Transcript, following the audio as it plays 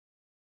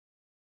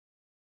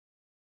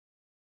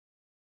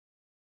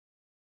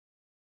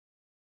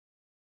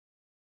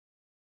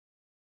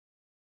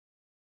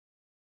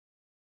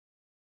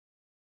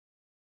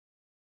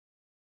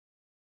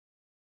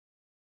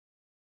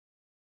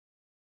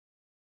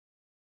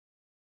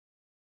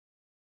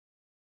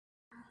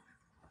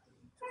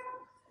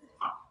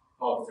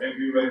Thank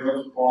you very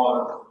much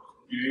for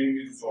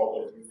giving this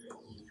opportunity to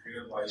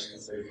share my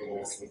insight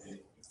about the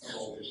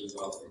competitions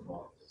of the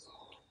market.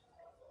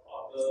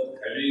 After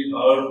having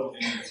heard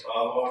the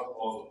SAMVAD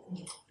of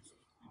the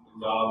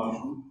Punjab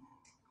issue,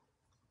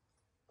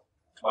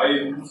 my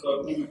views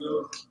are good,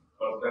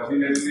 but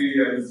definitely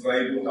I will try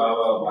to have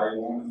my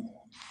own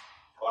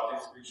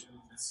participation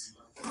in this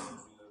event. This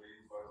is a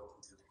very part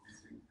of the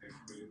briefing. Thank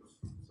you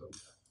very much.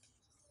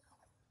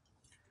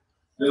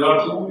 There are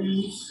two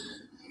views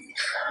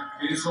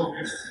in case of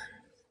it.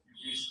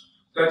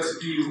 That's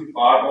the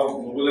part of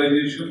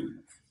globalization.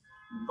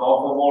 We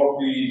talk about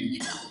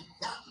the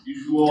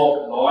issue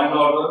of law and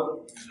order.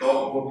 We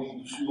talk about the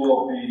issue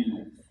of the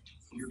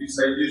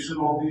politicization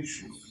of the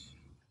issues.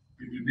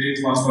 If we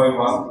take one by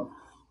one,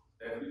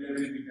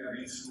 definitely we can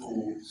reach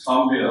to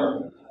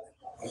somewhere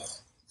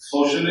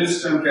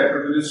socialist and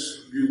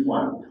capitalist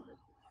viewpoint.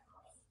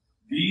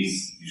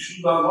 These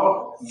issues are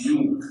not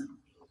new.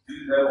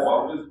 These have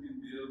always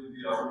been there with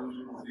the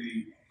evolution of the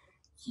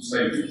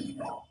society.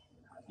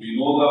 We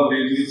know the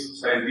way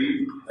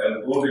society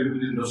has got into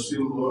the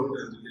industrial world,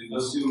 and in the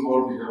industrial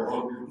world we have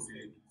got into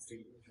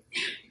the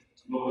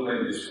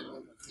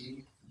globalization.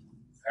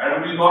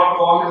 Had we not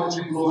gone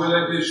into the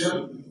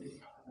globalization,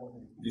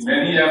 the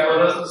many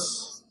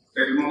apparels,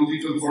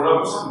 technological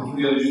products which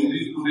we are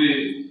using today,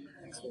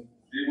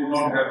 they would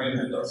not have been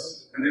with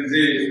us. And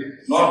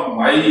it's not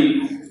my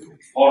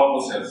thought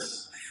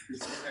process.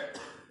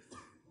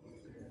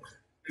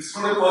 It's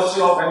not a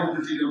question of any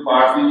political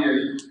party,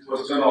 any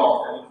question of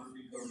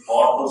any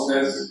thought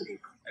process,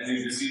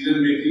 any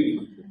decision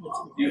making.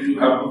 If you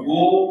have to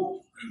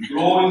go and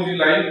grow in the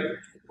life,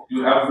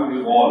 you have to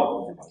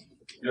evolve.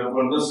 You have to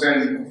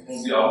understand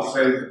from the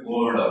outside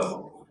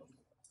world.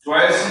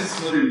 Choice is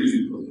for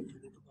individual.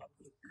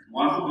 If you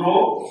want to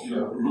grow, you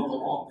have to look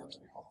upon.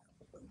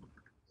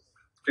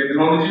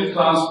 Technology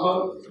transfer,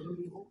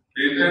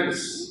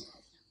 patents,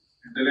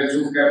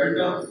 intellectual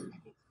capital.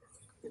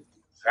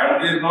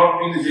 Had they not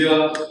been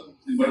here,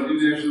 the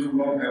multinational would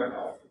not have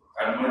come.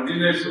 And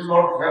multinational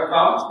not have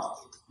come,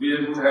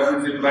 we would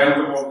have been deprived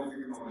of all the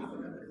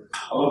technology.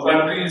 Our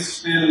country is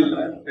still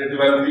a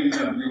developing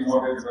country,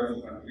 not a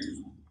developed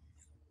country.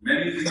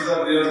 Many things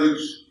are there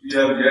which we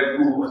have yet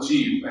to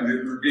achieve, and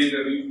it will take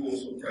a new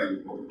course of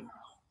time for it.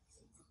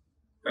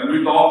 When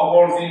we talk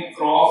about the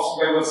crops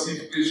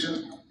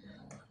diversification,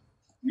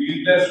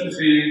 needless to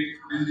say,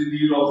 it is the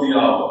need of the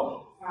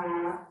hour.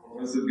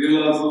 Professor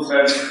Gill also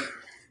said,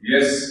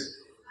 yes,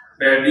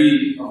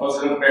 paddy,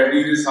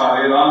 paddy is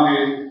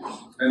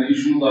and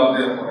issues are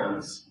there for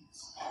us.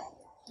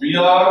 We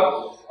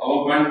are,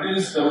 our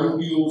countries,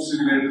 WTO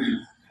signatory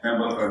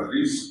member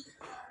countries.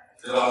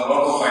 There are a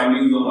lot of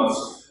findings on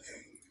us.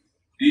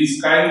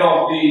 These kind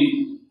of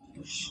the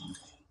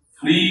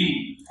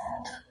free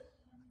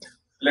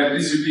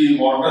electricity,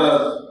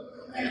 water,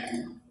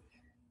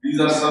 these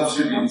are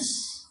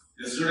subsidies.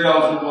 Yesterday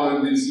also it was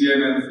in the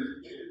CNN.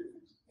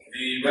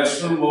 The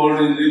Western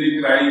world is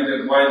really crying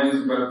that why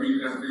these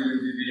developing countries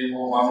in the name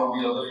of one or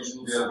the other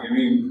issue they are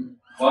giving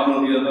one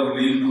or the other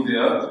link to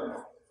their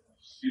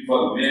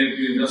people, may it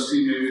be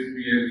industry, may it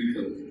be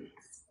agriculture.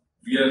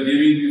 We are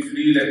giving the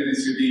free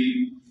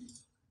electricity.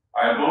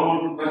 I don't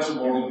want to touch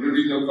about the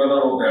political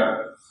color of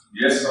that.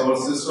 Yes, our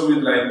system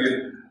is like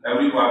it.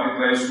 Every party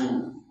tries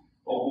to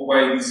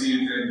occupy the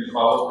seat and the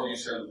power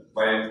position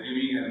by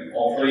giving and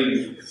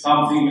offering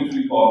something which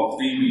we call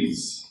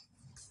freebies.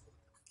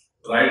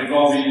 Right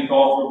now we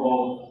talk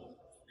about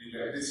the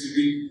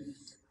electricity.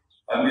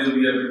 Earlier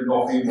we have been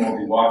talking about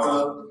the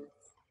water.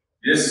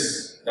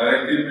 Yes,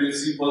 directive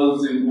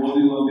principles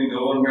imposing on the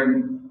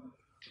government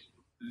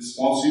the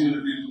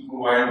responsibility to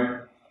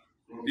provide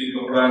roti,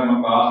 kapra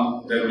and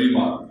makan every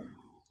month.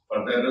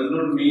 But that does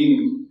not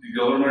mean the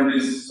government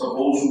is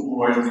supposed to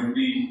provide the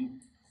free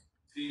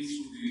things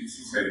to the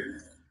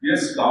society.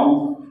 Yes,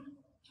 down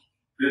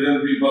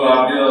where people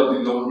are there,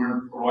 the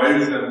government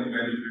provides them the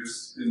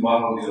benefits in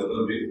one or the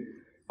other way.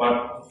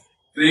 But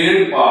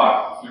trade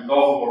part, we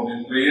talk about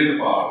the trade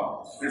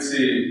part, it's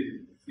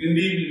a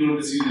individual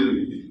decision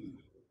making.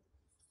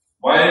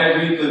 Why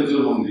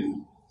agriculture only?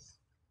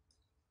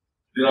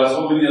 There are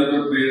so many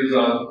other trades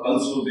are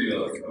also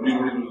there.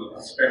 Everybody will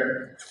expect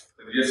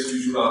that yes,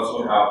 we should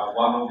also have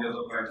one or the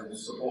other kind of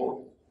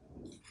support.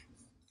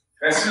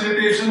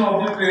 Facilitation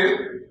of the trade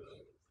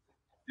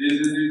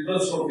is in the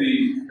interest of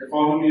the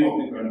economy of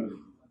the country.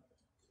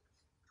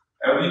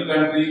 Every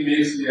country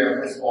makes the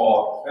efforts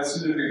for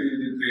facilitating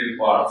the trade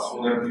part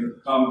so that we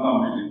become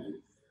competitive.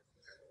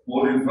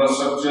 More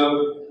infrastructure,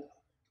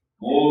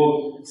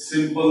 more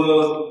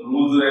simpler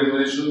rules and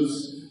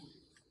regulations,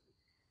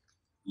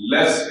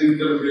 less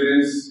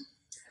interference.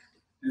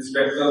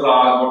 Inspector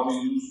Raj, what we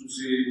used to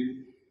say,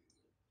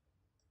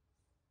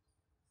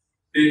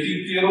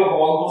 taking care of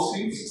all those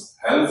things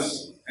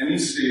helps any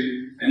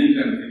state, any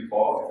country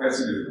for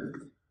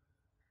facilitating.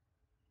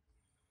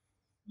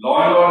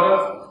 Law and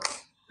order,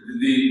 it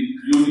is the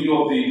duty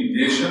of the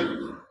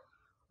nation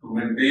to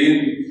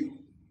maintain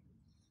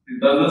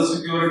internal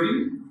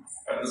security,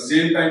 at the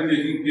same time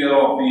taking care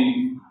of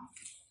the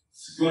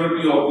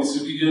security of the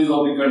citizens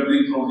of the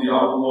country from the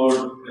outward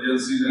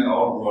agencies and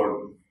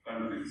outward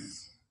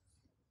countries.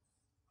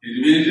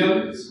 In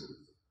regions,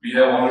 we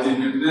have already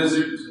witnessed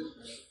it,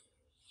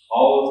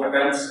 how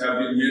attempts have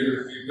been made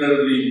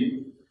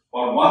repeatedly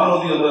for one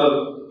or the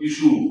other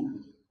issue,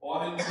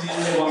 or in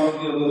one or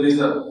the other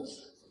reason,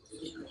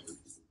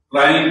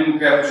 trying to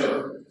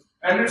capture.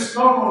 And it's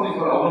not only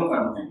for our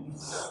country.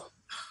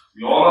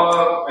 We all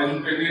are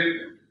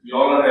educated, we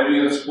all are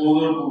having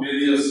exposure to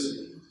various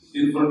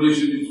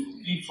information which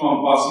keeps on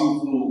passing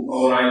through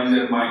our eyes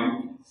and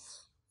mind.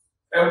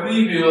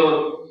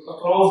 Everywhere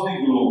across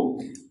the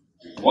globe,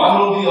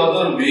 one or the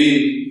other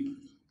way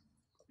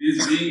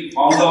is being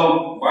found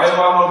out by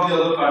one or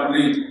the other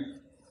country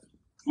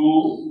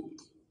to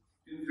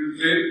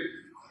infiltrate,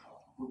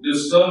 to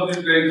disturb the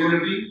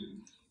tranquility,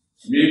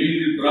 maybe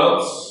the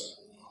drugs.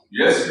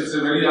 Yes, it's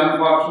a very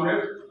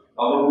unfortunate.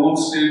 Our own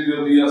state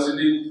where we are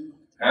sitting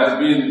has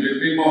been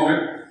victim of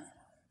it,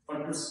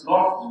 but it's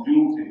not the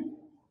new thing.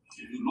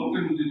 If you look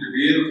into the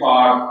detailed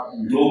part,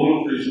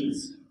 global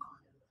operations,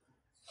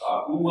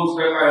 2 months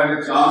back I had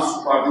a chance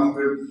to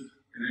participate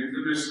in an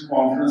international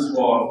conference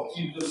for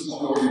Chief Justice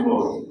of the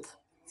world.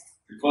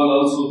 It was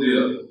also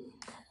there.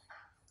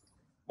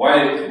 Why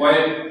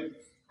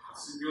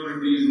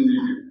security is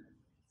needed?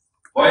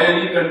 Why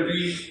any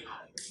country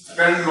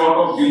spend a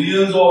lot of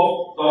billions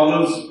of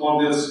dollars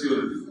for their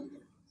security?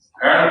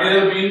 Had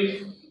there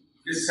been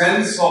a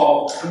sense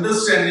of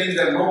understanding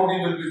that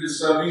nobody will be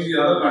disturbing the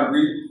other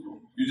country,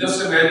 you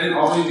just imagine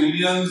how many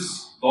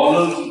billions of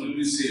dollars will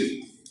be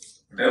saved.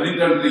 But every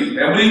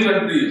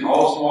country, how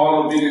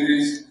small or big it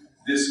is,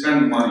 they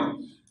spend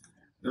money.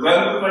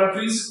 Developed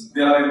countries,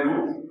 they are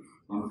into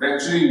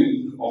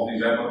manufacturing of the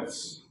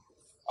weapons,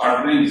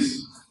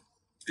 arteries,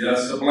 they are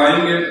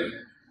supplying it.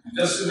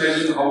 Just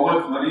imagine how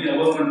much money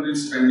our country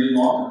is spending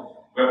on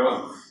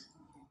weapons.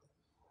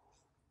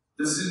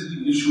 This is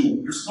the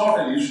issue. It's not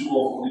an issue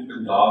of only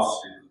Punjab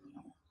state.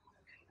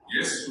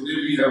 Yes, today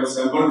we have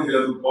assembled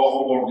here to talk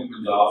about the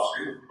Punjab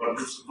state,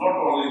 but it's not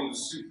only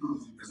restricted to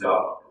the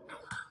Punjab.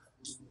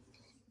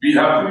 We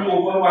have to be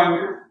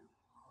open-minded.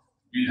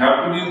 We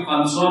have to be in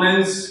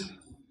consonance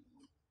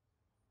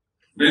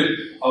with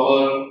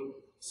our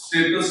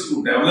status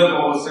to develop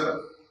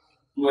ourselves,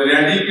 to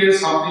eradicate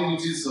something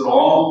which is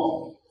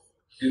wrong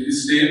in the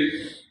state,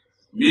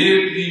 may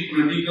it be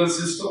political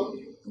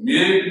system,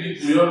 may it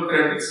be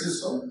bureaucratic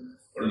system,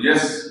 but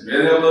yes,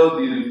 wherever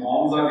the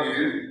reforms are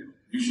needed,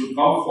 we should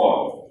come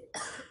forward.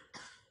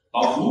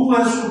 Now, who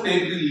has to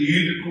take the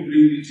lead to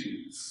bring the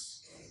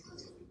changes?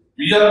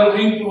 We are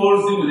looking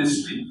towards the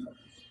ministry.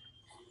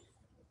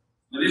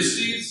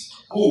 Ministries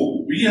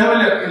who we have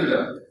elected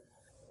them.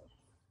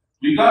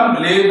 We can't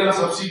blame them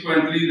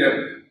subsequently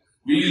that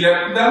we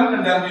elect them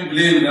and then we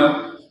blame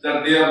them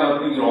that they are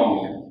working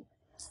wrongly.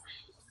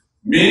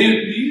 May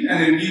it be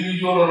an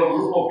individual or a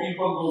group of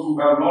people, those who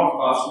have not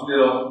cast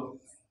their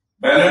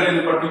ballot in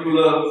a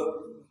particular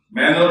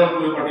manner or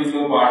to a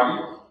particular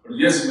party, but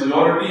yes,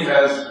 majority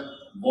has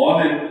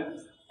won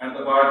it and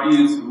the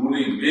party is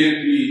ruling. May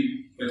it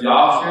be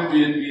Punjab state,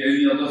 may it be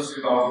any other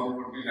state out of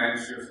the 29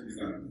 states in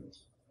the country.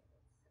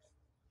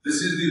 This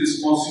is the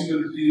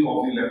responsibility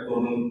of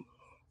the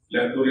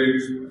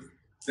electorate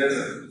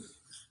that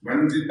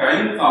when the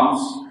time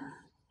comes,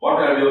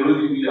 what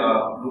ideology we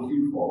are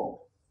looking for.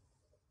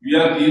 We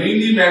are giving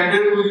the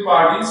mandate to the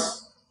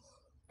parties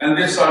and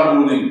they start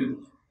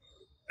ruling.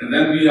 And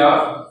then we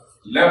are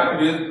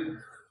left with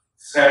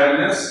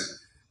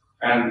sadness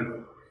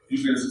and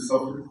you can say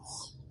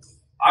sufferance.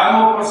 I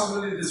am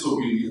personally this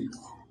opinion.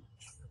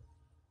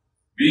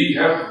 We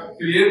have to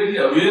create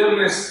the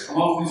awareness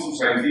among the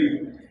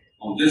society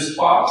on this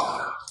part.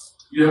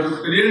 You have to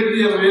create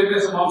the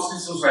awareness amongst the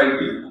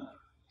society,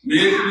 may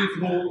it be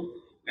through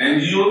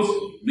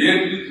NGOs, may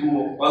it be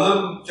through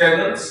other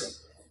channels.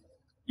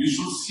 We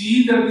should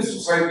see that the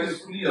society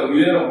is fully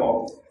aware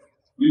about it.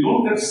 We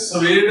don't get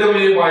swayed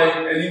away by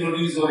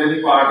anybody's or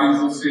any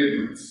party's or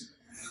statements.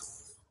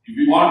 If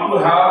we want to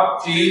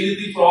have change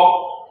in the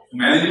crop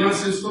management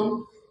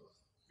system,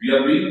 we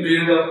are being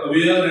made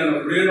aware and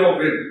afraid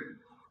of it,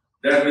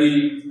 that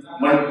the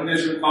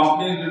multinational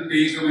companies will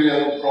take away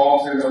our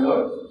crops and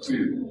our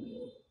field.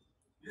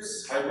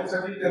 Yes,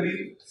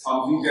 hypothetically,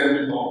 something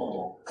can be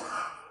talked about.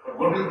 But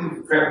what is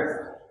the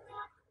effect?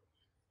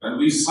 When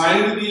we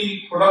signed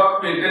the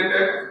Product Patent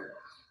Act,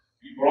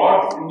 we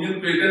brought Indian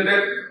Patent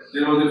Act,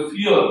 there was a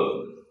fear.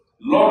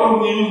 A lot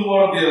of news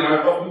were there, I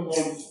am talking about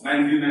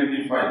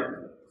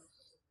 1995,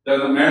 that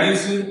the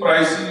medicine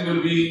pricing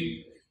will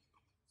be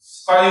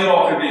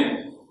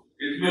skyrocketing.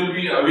 It will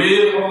be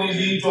away from the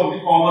reach of the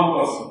common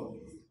person.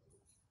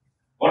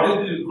 What is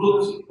the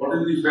truth? What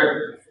is the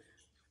fact?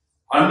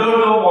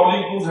 Hundreds of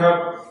molecules have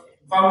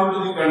come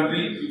into the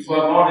country which were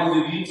not in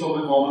the reach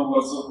of the common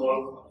person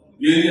for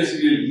various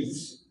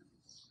reasons.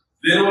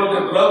 There were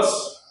the drugs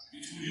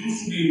which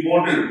used to be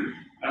imported,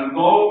 and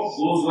now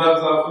those drugs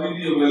are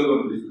freely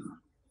available.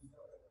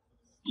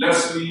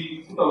 Let's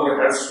we put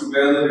our heads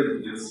together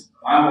in this.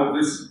 I am of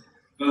this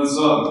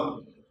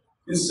concern.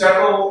 Instead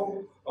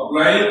of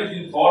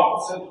applying the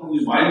thought process from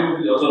the mind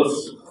of the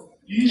others.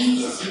 Each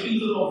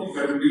citizen of the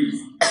country,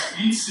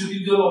 each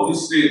citizen of the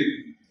state,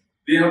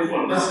 they have to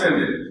understand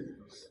it.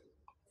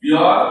 We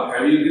are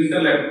having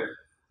intellect.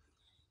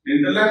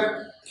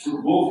 Intellect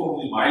should go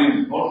from the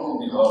mind, not from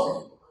the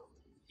heart.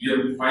 We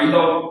have to find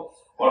out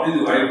what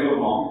is right or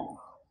wrong,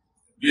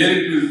 where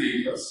it will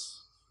take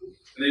us.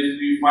 And if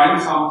we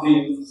find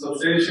something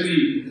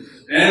substantially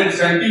and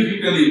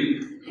scientifically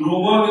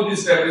proven with the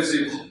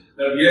statistics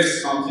that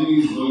yes, something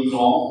is going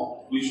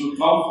wrong, we should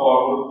come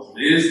forward,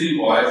 raise the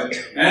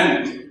voice,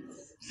 and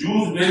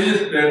use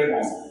various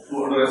platforms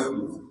to address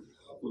it.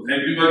 So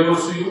thank you very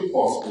much to you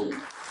for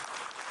speaking.